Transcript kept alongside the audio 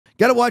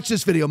Got to watch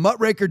this video,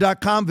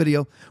 muckraker.com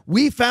video.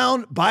 We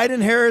found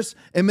Biden-Harris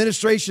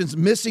administration's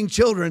missing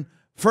children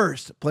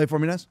first. Play it for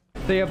me, Ness.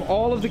 They have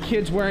all of the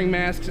kids wearing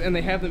masks and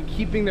they have them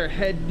keeping their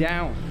head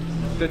down.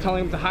 They're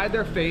telling them to hide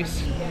their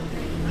face.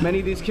 Many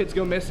of these kids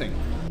go missing.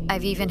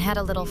 I've even had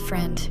a little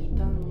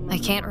friend. I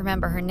can't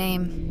remember her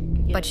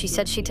name, but she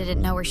said she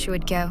didn't know where she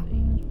would go.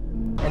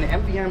 And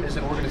MVM is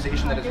an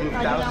organization that has moved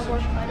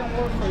thousands. I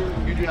don't work for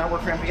you. You do not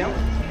work for MVM?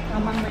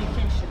 I'm on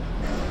vacation.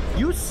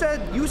 You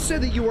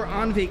said that you were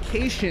on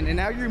vacation and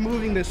now you're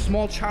moving this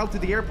small child to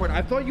the airport.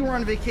 I thought you were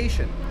on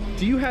vacation.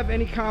 Do you have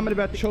any comment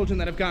about the children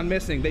that have gone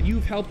missing that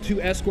you've helped to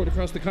escort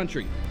across the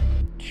country?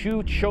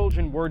 2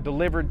 children were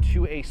delivered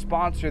to a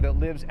sponsor that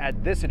lives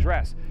at this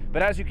address.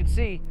 But as you can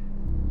see,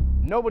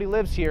 nobody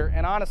lives here,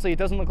 and honestly, it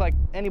doesn't look like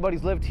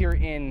anybody's lived here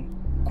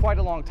in quite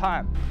a long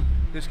time.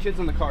 There's kids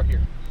in the car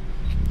here.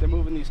 They're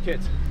moving these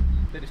kids.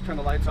 They just turn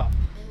the lights off.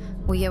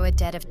 We owe a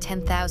debt of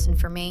 $10,000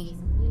 for me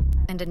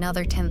and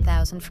another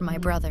 $10,000 for my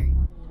brother.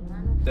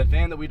 That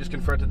van that we just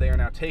confronted, they are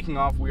now taking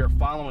off. We are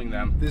following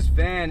them. This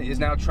van is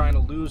now trying to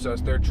lose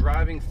us. They're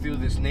driving through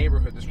this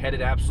neighborhood that's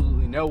headed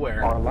absolutely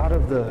nowhere. Are a lot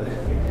of the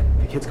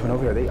kids coming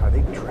over here, are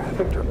they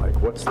trafficked or like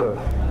what's the...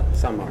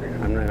 Some are,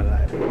 I'm not gonna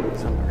lie,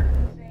 some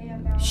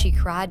are. She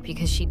cried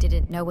because she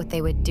didn't know what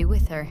they would do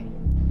with her.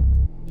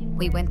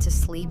 We went to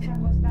sleep,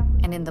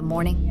 and in the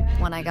morning,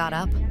 when I got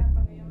up,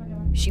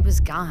 she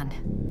was gone.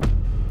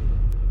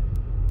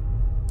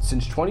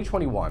 Since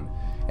 2021,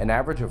 an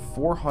average of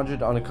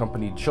 400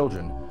 unaccompanied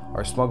children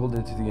are smuggled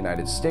into the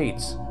United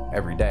States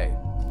every day.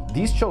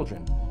 These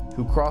children,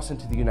 who cross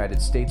into the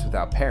United States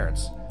without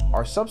parents,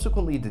 are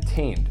subsequently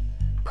detained,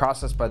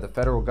 processed by the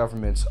federal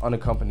government's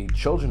Unaccompanied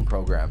Children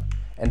program,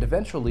 and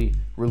eventually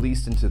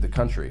released into the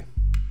country.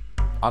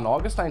 On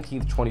August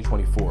 19,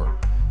 2024,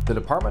 the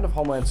Department of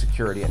Homeland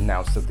Security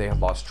announced that they had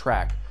lost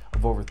track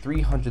of over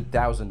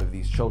 300,000 of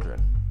these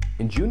children.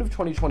 In June of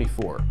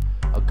 2024,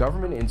 a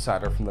government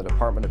insider from the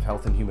Department of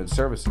Health and Human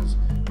Services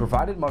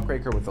provided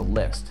Muckraker with a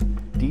list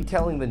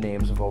detailing the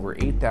names of over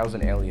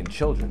 8,000 alien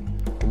children,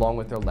 along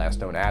with their last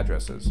known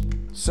addresses.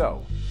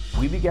 So,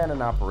 we began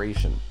an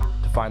operation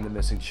to find the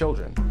missing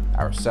children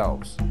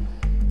ourselves.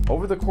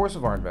 Over the course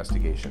of our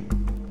investigation,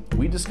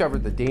 we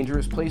discovered the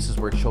dangerous places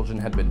where children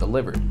had been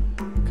delivered,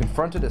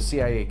 confronted a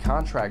CIA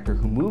contractor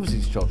who moves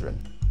these children,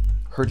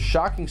 heard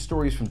shocking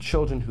stories from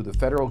children who the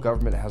federal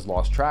government has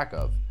lost track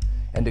of,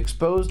 and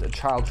exposed a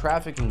child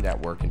trafficking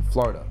network in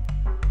Florida.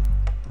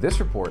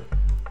 This report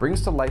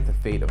brings to light the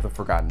fate of the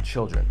forgotten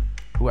children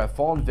who have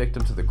fallen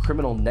victim to the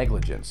criminal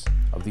negligence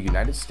of the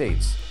United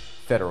States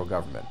federal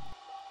government.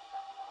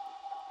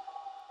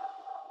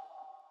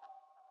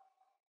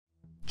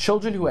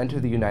 Children who enter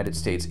the United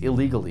States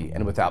illegally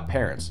and without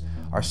parents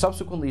are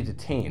subsequently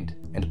detained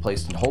and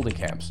placed in holding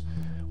camps,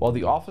 while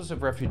the Office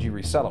of Refugee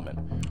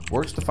Resettlement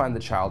works to find the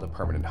child a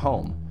permanent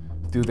home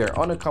through their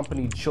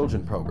Unaccompanied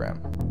Children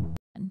program.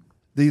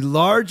 The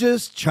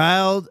largest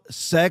child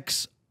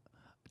sex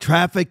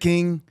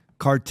trafficking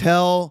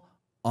cartel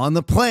on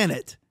the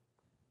planet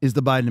is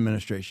the Biden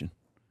administration,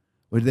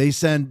 where they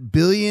send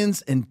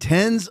billions and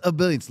tens of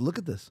billions. Look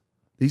at this.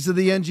 These are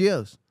the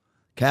NGOs,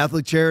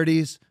 Catholic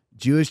charities,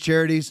 Jewish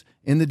charities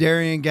in the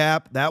Darien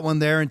Gap. That one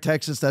there in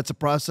Texas, that's a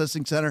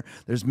processing center.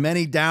 There's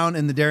many down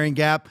in the Darien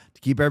Gap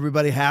to keep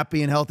everybody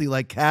happy and healthy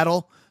like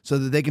cattle so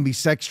that they can be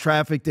sex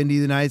trafficked into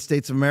the United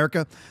States of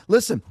America.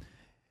 Listen,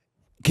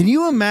 can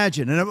you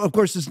imagine, and of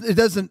course it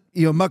doesn't,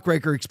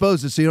 Muckraker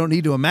exposes, so you don't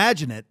need to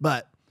imagine it,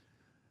 but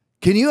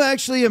can you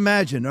actually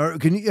imagine, or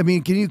can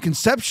you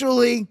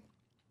conceptually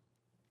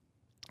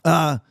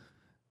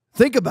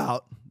think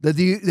about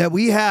that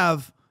we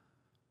have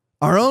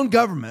our own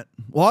government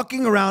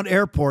walking around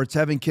airports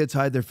having kids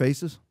hide their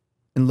faces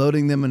and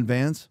loading them in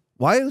vans?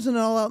 Why isn't it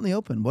all out in the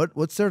open?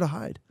 What's there to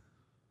hide?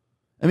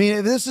 I mean,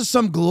 if this is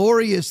some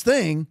glorious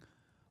thing,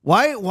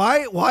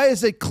 why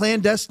is it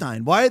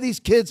clandestine? Why are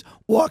these kids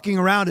walking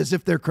around as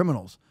if they're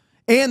criminals?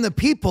 And the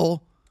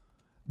people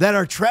that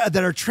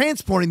are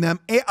transporting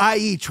them,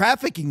 i.e.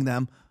 trafficking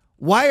them,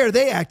 why are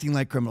they acting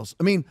like criminals?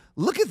 I mean,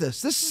 look at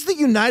this. This is the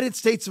United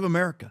States of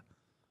America.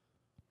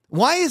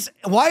 Why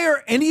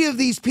are any of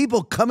these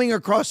people coming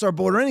across our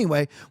border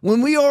anyway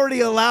when we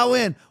already allow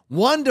in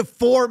 1 to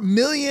 4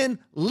 million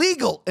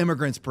legal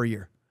immigrants per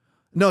year?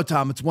 No,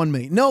 Tom, it's 1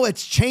 million. No,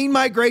 it's chain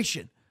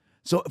migration.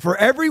 So for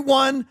every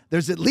one,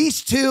 there's at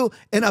least 2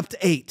 and up to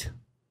 8.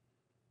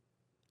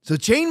 So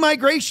chain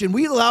migration,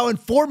 we allow in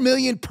 4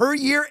 million per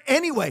year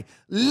anyway,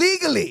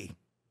 legally.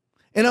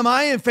 And am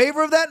I in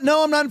favor of that?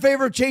 No, I'm not in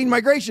favor of chain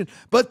migration,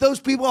 but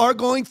those people are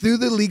going through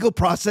the legal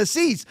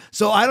processes.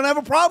 So I don't have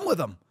a problem with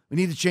them. We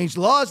need to change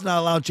the laws, not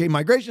allow chain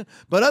migration.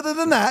 But other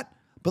than that,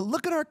 but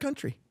look at our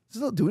country.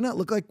 Do we not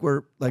look like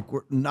we're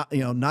not,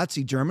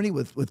 Nazi Germany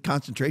with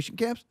concentration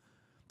camps?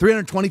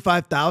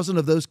 325,000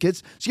 of those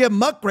kids. So you have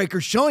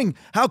Muckraker showing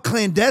how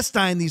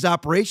clandestine these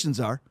operations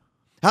are,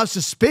 how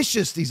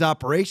suspicious these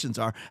operations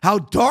are, how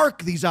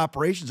dark these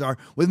operations are,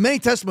 with many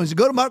testimonies.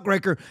 Go to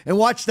Muckraker and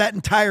watch that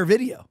entire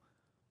video.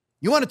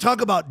 You want to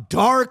talk about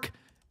dark,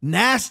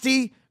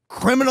 nasty,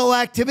 criminal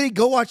activity,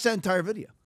 go watch that entire video.